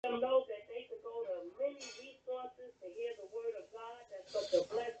know that they could go to many resources to hear the word of God. That's such a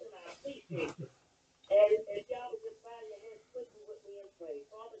blessing. I appreciate you. And if y'all would just bow your heads quickly with me and pray.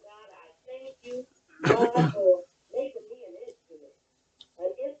 Father God, I thank you, God, for making me an instrument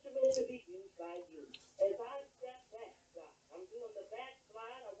to be used by you. As I step back, God, I'm doing the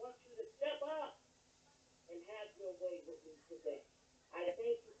backslide. I want you to step up and have your way with me today. I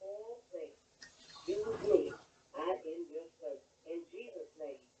thank you for all things. Use me. I am your servant. In Jesus'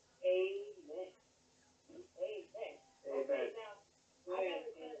 name, amen. Amen. Okay, now, I got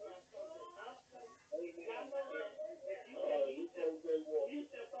to tell y'all something. Y'all know that if you can mute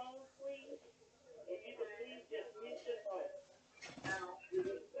your phone, please. If you could please just mute your phone.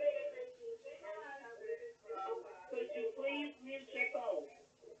 Could you please mute your phone?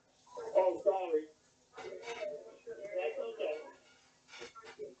 Oh, sorry. That's okay.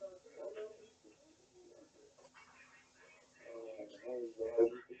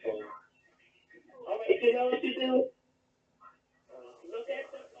 All right, you know what you do? Look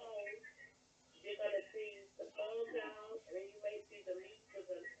at the phone. You're going to see the phone down, and then you may see the mute to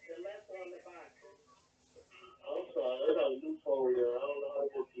the left on the bottom. I'm sorry, I got a new phone here. I don't know how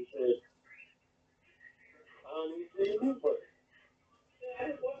to you said. I don't even see a new phone. Yeah,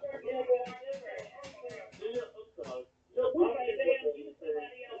 I'm sorry. Look, all right, Dan, use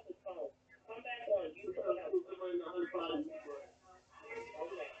somebody else's phone. Come back on. Use somebody else's phone.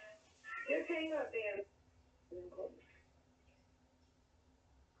 Okay. Just hang up, Dan.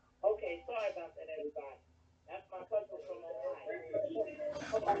 Okay, sorry about that, everybody. That's my cousin from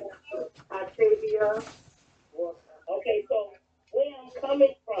Ohio. Octavia. Okay, so where I'm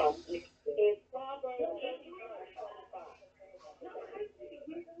coming from is Proverbs 31:25.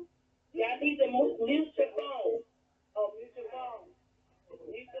 Y'all need to mute your phone. Oh, mute your phone.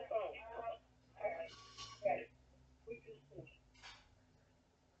 Mute your phone.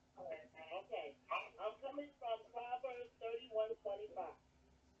 Okay. I'm coming from Proverbs 31:25.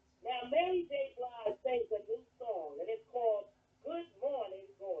 Now, Mary J. Blige sings a new song, and it's called Good Morning,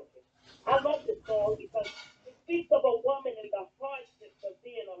 Gorgeous. I love this song because it speaks of a woman in the hardships of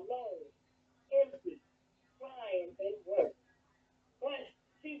being alone, empty, crying, and work. But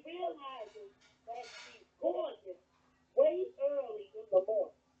she realizes that she's gorgeous way early in the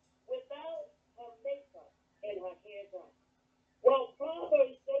morning without her makeup and her hair done. Well,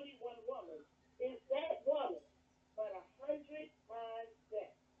 Proverbs 31 woman is that woman, but 100 times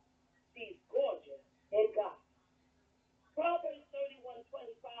better. She's gorgeous in God. Proverbs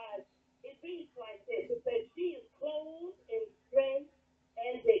 31:25, it reads like this. It says, she is clothed in strength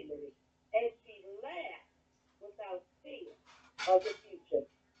and dignity, and she laughs without fear of the future.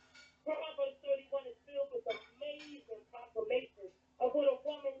 Proverbs 31 is filled with amazing proclamations of what a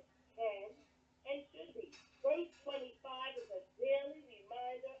woman can and should be. Verse 25 is a daily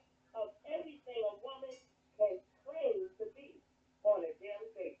reminder of everything a woman can claim to be on a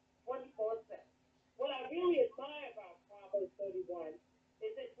daily basis, 24/7. What I really admire about Proverbs 31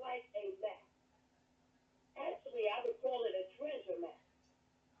 is it's like a map. Actually, I would call it a treasure map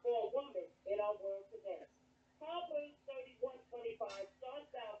for a woman in our world today. Proverbs 31:25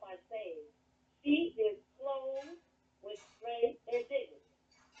 starts out by saying, she is clothed with strength and dignity.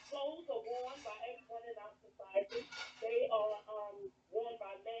 Clothes are worn by everyone in our society. They are worn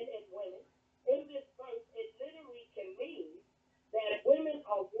by men and women. In this verse, it literally can mean that women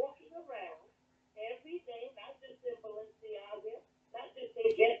are walking around every day, not just in Balenciaga, not just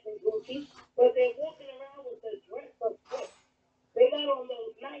in Guess and Gucci, but they're walking around with the dress of sweat. They got on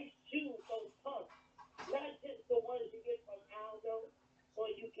those nice shoes, those pumps, not just the ones you get from Aldo or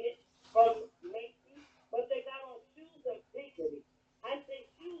you get from Macy's, but they got on shoes of dignity. I say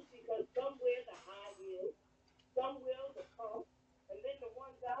shoes because some wear the high heels, some wear the pumps, and then the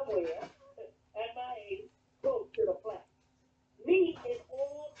ones I wear at my age go to the flat. Me and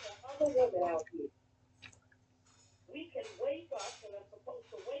all the other women out here, we can wake up and are supposed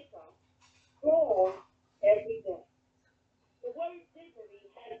to wake up strong every day. The word dignity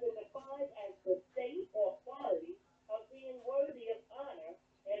has been defined as the state or quality of being worthy of honor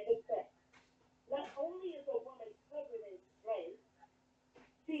and respect. Not only is a woman covered in strength,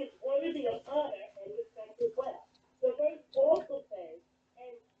 she is worthy of honor and respect as well. The verse also says,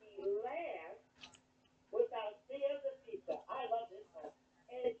 and she laughs without fear of the future. I love this part.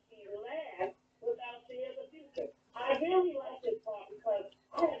 And she laughs without fear of the future. I really like this part because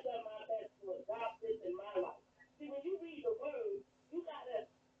I have done my best to adopt this in my life. See, when you read the word, you got to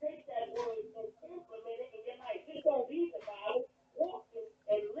take that word and implement it in your life. Just don't read the Bible, walk it,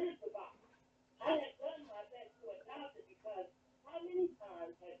 and live the Bible. I have done my best to adopt it because how many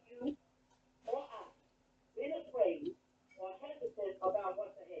times have you or I been afraid or hesitant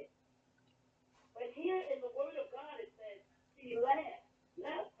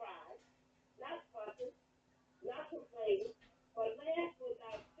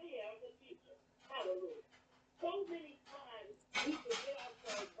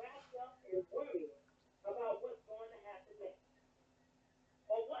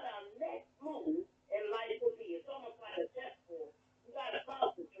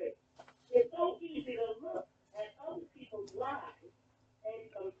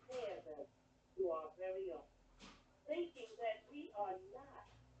are not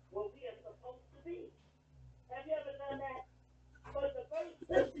what we are supposed to be. Have you ever done that? But the verse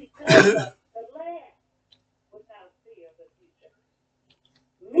simply tells us to laugh without fear of the future.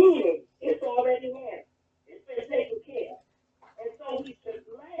 Meaning, it's already here. It's been taken care of. And so we should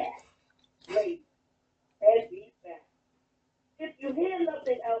laugh, ladies, and be back. If you hear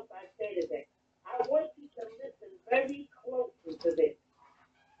nothing else I say today, I want you to listen very closely to this.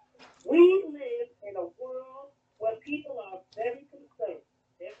 We live in a world where people are very concerned.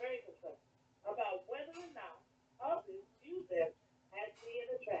 They're very concerned about whether or not others view them as being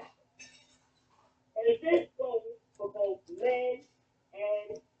attractive. And this goes for both men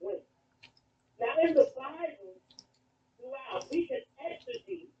and women. Now, in the Bible, throughout, we can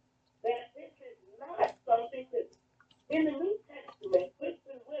exegete that this is not something new. In the New Testament,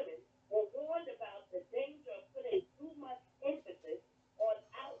 Christian women were warned about the danger of putting too much emphasis on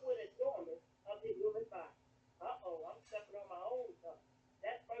outward adornment of the human body. I'm stepping on my own tongue.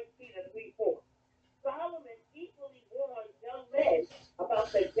 That's 1 Peter 3:4. Solomon equally warns young men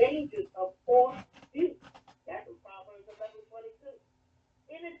about the dangers of false beauty. That's in Proverbs 11:22.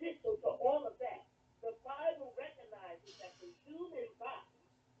 In addition to all of that, the Bible recognizes that the human body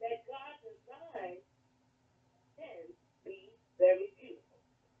that God designed can be very beautiful.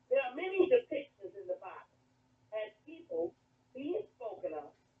 There are many depictions in the Bible as people being spoken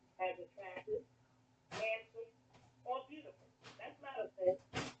of as attractive, handsome, or beautiful. That's not a sin.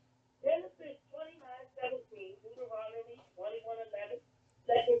 Genesis 29:17, Deuteronomy 21:11,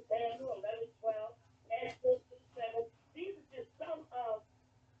 2 Samuel 11:12, Esther 2:7. These are just some of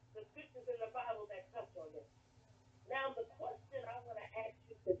the scriptures in the Bible that touch on this. Now, the question I want to ask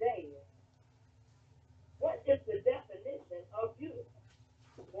you today is, what is the definition of beautiful?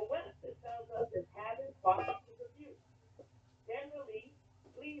 Well, Webster tells us it's having qualities of beauty, generally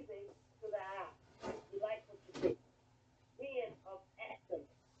pleasing to the eye. You like what you see. Being of excellence,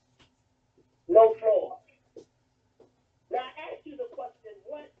 no flaws. Now, I ask you the question,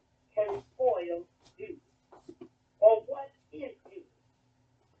 what can spoil beauty? Or what is beauty?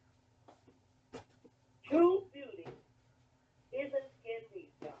 True beauty isn't skin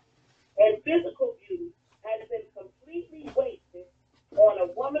deep, y'all. And physical beauty has been completely wasted on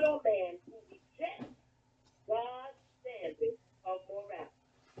a woman or man who rejects God's standard of morality.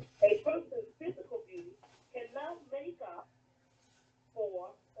 A person's physical beauty cannot make up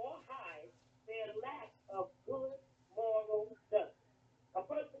for or hide their lack of good moral judgment. A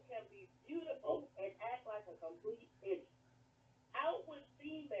person can be beautiful and act like a complete idiot. Outward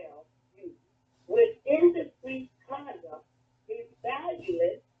female beauty with indiscreet conduct is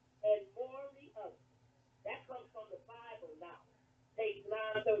valueless and morally ugly. That comes from the Bible now, page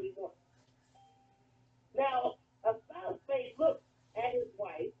 931. Now, a spouse may look at his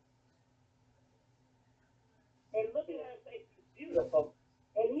wife and look at her and say she's beautiful,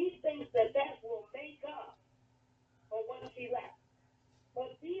 and he thinks that that will make up for what she lacks.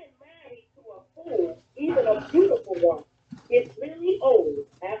 But being married to a fool, even a beautiful one, is really old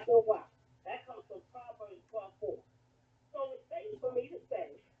after a while. That comes from Proverbs 12:4. So it's safe for me to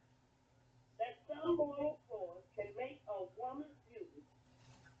say that some moral flaws can make a woman's beauty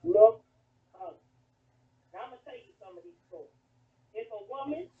look ugly. Now, I'm going to tell you some of these stories. If a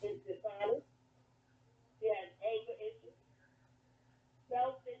woman is dishonest, she has anger issues,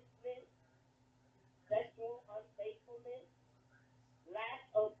 selfishness, sexual unfaithfulness, lack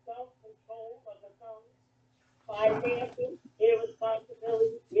of self-control of the tongue, finances,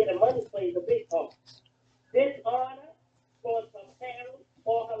 irresponsibility, the money plays a big part. Dishonor towards her parents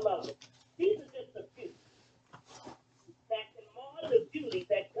or her lover. These are just a few that can mar the beauty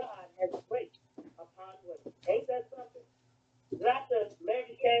that God has graced upon women. Ain't that something? Not the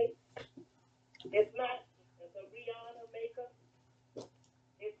Mary Kay. It's not the Rihanna makeup.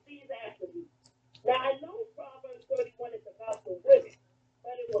 It's these attributes. Now, I know Proverbs 31 is about the women,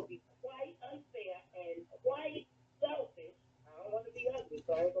 but it will be quite unfair and quite selfish. I don't want to be ugly,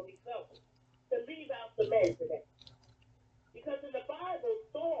 so I'm going to be selfish. To leave out the men today. Because in the Bible,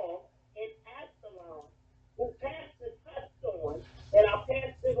 Saul and Absalom, who Pastor touched on in our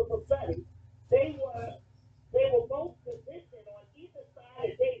past biblical study, they were both positioned on either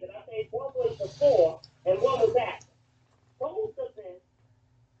side of David. I think one was before and one was after. Both of them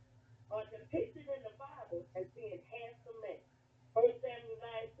are depicted in the Bible as being handsome men. 1 Samuel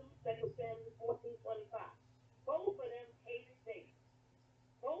 9:2, 2 Samuel 14:25. Both of them hated David.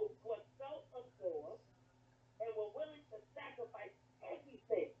 Both were self-absorbed and were willing to sacrifice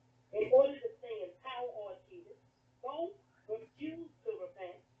everything in order to stay in power or achieve it. Both refused to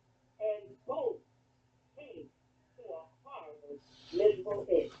repent, and both came to a horrible, miserable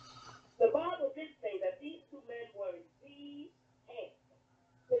end. The Bible did say that these two men were indeed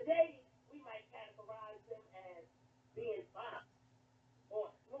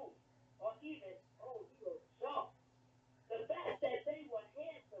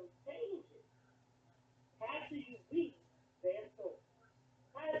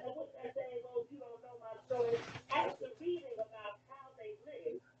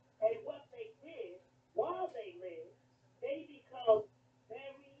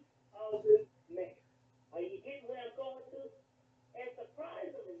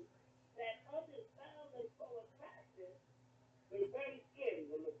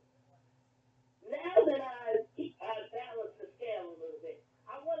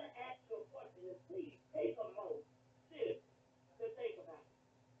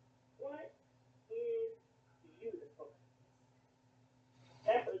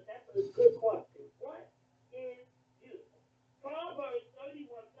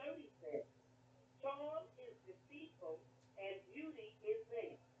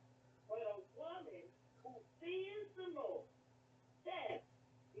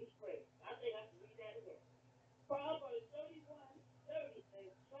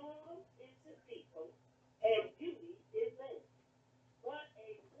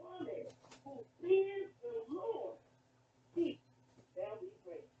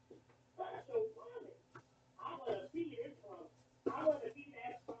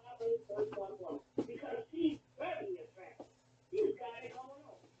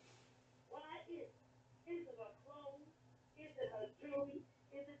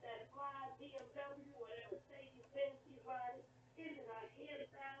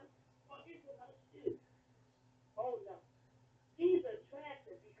She's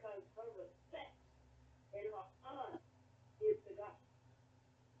attractive because her respect and her honor is to God.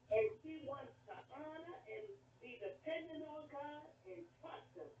 And she wants to honor and be dependent on God and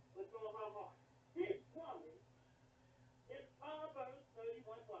trust Him with all her heart. This woman, this Proverbs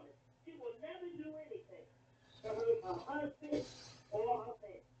 31 woman, she will never do anything to hurt her husband or her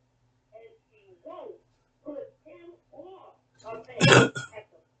family. And she won't put him or her family at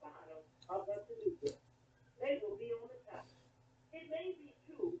the bottom of her to-do list. They will be on the top. It may be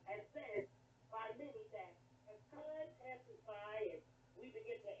true, as said by many, that as time passes by and we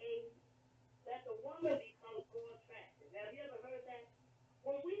begin to age, that the woman becomes more attractive. Have you ever heard that?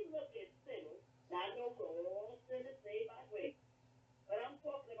 When we look at sinners, I know we're all sinners saved by grace, but I'm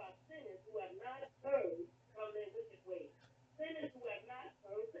talking about sinners who have not turned from their wicked ways. Sinners who have not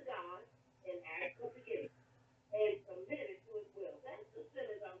turned to God and asked for forgiveness and submitted to His will. That's the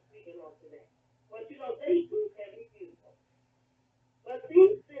sinners I'm speaking of today. But you know, they too can be beautiful. But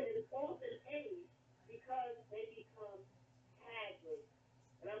these sinners often age because they become haggard.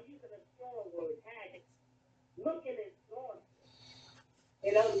 And I'm using a strong word, haggard. Looking at storms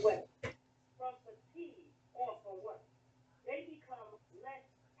in other ways. From fatigue or from work. They become less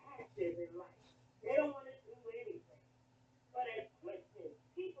active in life. They don't want to do anything. But as Christians,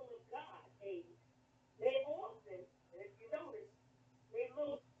 people of God, they often, if you notice, they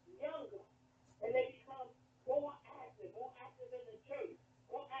look younger and they become more active in the church,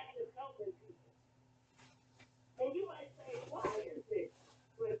 more active helping people. And you might say, why is this?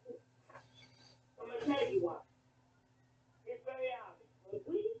 I'm going to tell you why. It's very obvious. When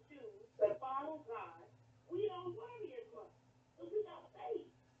we choose to follow God, we don't worry as much. Because we got faith.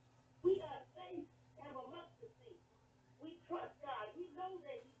 We got faith, have a mustard seed. We trust God. We know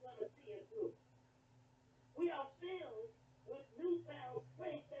that He's going to see us through. We are filled with newfound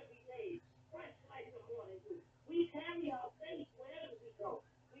strength every day, fresh like the morning dew. We carry our faith wherever we go.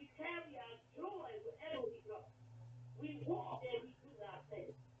 We carry our joy wherever we go. We walk and we do our thing.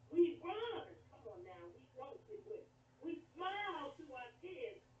 We run. Come on now. We don't get weary. We smile through our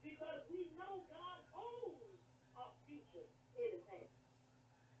tears because we know God owns our future in His hands.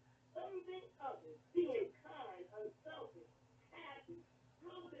 Serving others, being kind, unselfish, happy,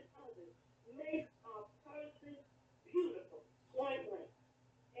 helping others makes a person beautiful, point blank,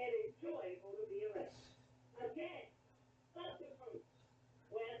 and enjoyable to be around. Again, such a person,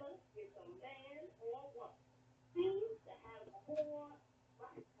 whether it's a man or a woman, seems to have more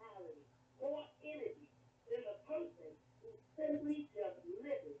vitality, more energy than the person who simply just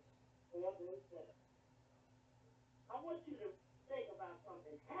lives for themselves. I want you to think about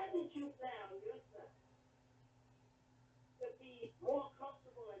something. Haven't you found yourself to be more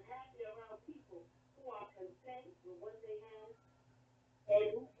comfortable and happy around people who are content with what they have and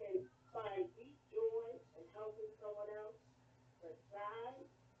who can find deep joy in helping someone else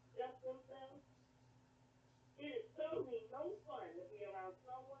besides just themselves? It is certainly no fun to be around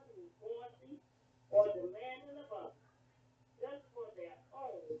someone who's bossy or demanding of others just for their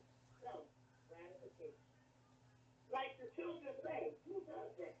own self-gratification. Like the children say, who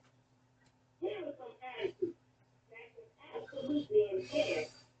does that? Here are some attitudes that can absolutely enhance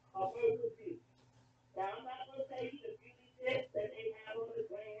a person's beauty. Now, I'm not going to tell you the beauty tips that they have on the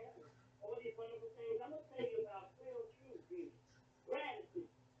gram and all these wonderful things. I'm going to tell you about real, true beauty. Gratitude,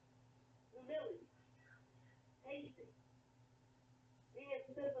 humility, patience, being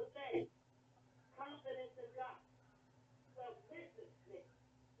sympathetic, confidence in God, submissiveness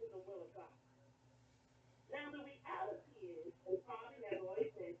to the will of God. Now, the reality is, and probably have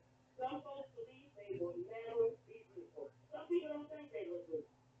always said, some folks believe they will never be beautiful. Some people don't think they look good.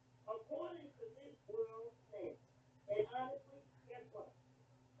 According to this world standard. And honestly, guess what?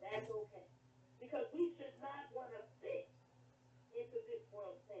 That's okay. Because we should not want to fit into this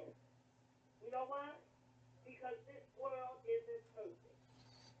world standard. You know why? Because this world isn't perfect.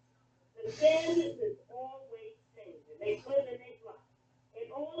 The standard is always changing. They live and they fly. And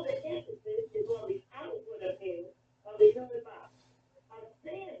all the emphasis is on the outward appearance of the human body. A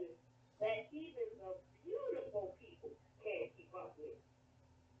standard that even the beautiful people can't keep up with.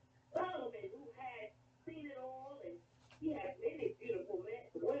 Solomon, who had seen it all, and he had many beautiful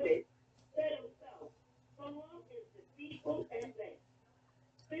women, said himself, "Song is deceitful and vain.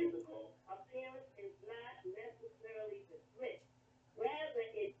 Physical appearance is not necessarily dismissed. Rather,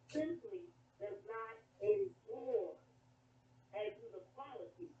 it simply does not endure, as do the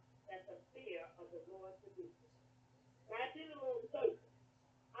qualities that the fear of the Lord produces." Now, I did a little search.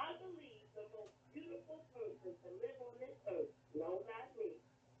 I believe the most beautiful person to live on this earth, no, not me,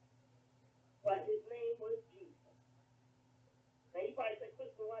 but his name was Jesus. Now, you probably say,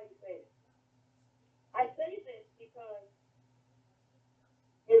 "Crystal, why you say this?" I say this because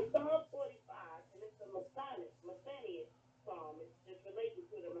Messianic psalm. It's related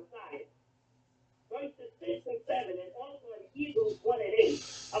to the Messiah. Verses 6 and 7, and also in Hebrews 1 and 8,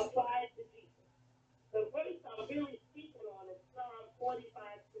 applies to Jesus. The verse I'm really speaking on is Psalm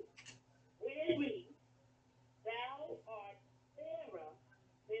 45:2, where it reads, "Thou art fairer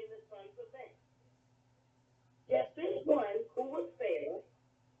than the sons of men." Yet this one who was fairer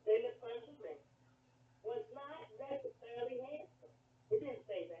than the sons of men was not necessarily handsome. It didn't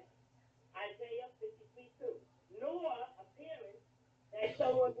say that. Isaiah 53:2. Nor appearance that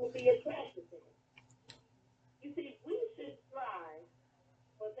someone will be attracted to him. You see, we should strive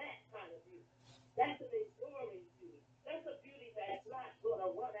for that kind of beauty. That's an enduring beauty. That's a beauty that's not going to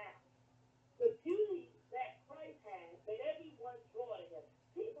run out. The beauty that Christ had made everyone draw to him.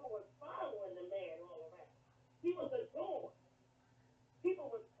 People were following the man all around. He was adored. People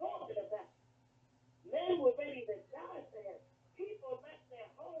were talking about him. Men were ready to die for him. People left their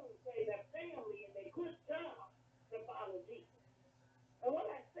homes, their family, and their good job to follow Jesus. And what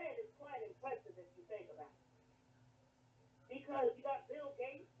I said is quite impressive if you think about it. Because you got Bill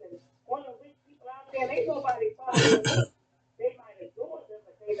Gates and one of the rich people out there, and ain't nobody following them. They might adore them,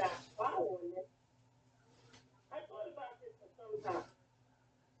 but they're not following them. I thought about this for some time.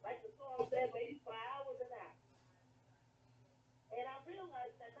 Like the song said, maybe for hours and hours. And I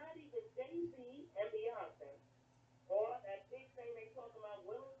realized that not even Jay-Z and Beyonce, or that big thing they talk about,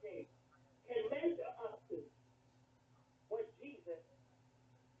 Will and Jay, can measure up to what Jesus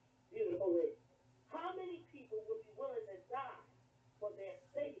beautiful is. How many people would be willing to die for their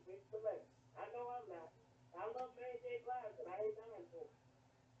favorite celebrity? I know I'm not. I love Mary J. Blige, but I ain't dying for it.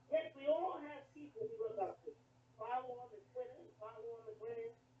 Yes, we all have people we look up to. Follow on the Twitter, follow on the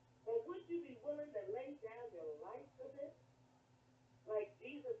Gram. But would you be willing to lay down your life for this? Like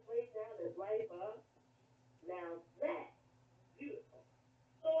Jesus laid down his life up? Now that's beautiful.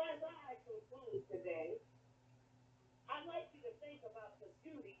 So as I conclude today, I'd like you to think about the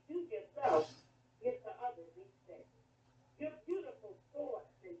beauty you yourself give to others each day. Your beautiful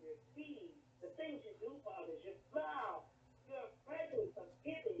thoughts and your deeds, the things you do for others, your smile, your presence of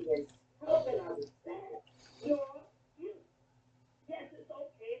giving and helping others. That's your beauty. Yes, it's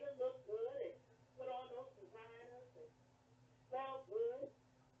okay to look good and put on those designers and smell good,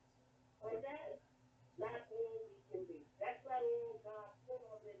 but that's not all we can be. That's not all God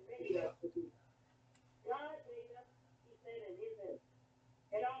formed and made us to be. God made us, he said, in his image.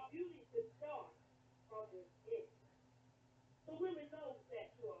 And our beauty should start from his image. So women know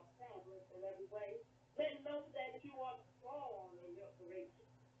that you are fabulous in every way. Men know that you are strong in your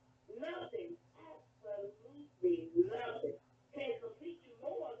courageous. Nothing, absolutely nothing, can complete you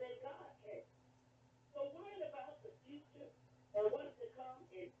more than God can. So worrying about the future and what's to come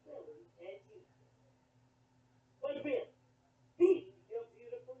is silly and useless. But really, be your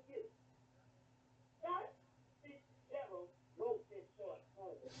beautiful you. Scott Fitzgerald wrote this short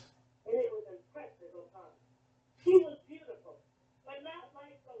poem, and it was impressive upon him. She was beautiful, but not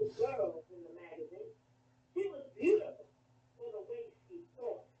like those girls in the magazine. She was beautiful for the way she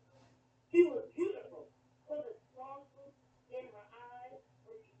thought. She was beautiful for the sparkle in her eyes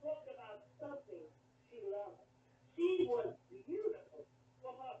when she talked about something she loved. She was beautiful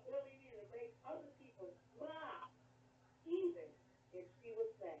for her ability to make other people smile, even if she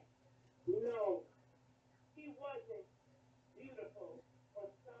was sad. No, she wasn't beautiful for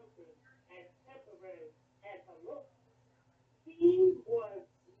something as temporary as her look. She was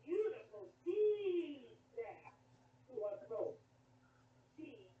beautiful deep down to her soul.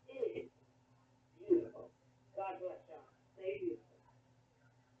 She is beautiful. God bless y'all. Stay beautiful.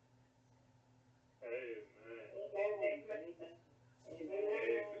 Amen. Amen. Amen.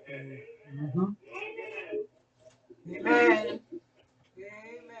 Amen. Amen.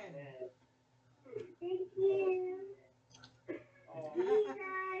 Thank you.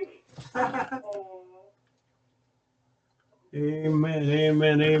 Amen,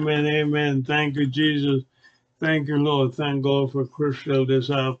 amen, amen, amen. Thank you, Jesus. Thank you, Lord. Thank God for Crystal this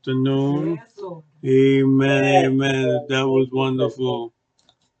afternoon. Yes, Lord. Amen, amen. That was wonderful.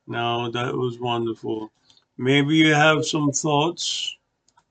 No, that was wonderful. Maybe you have some thoughts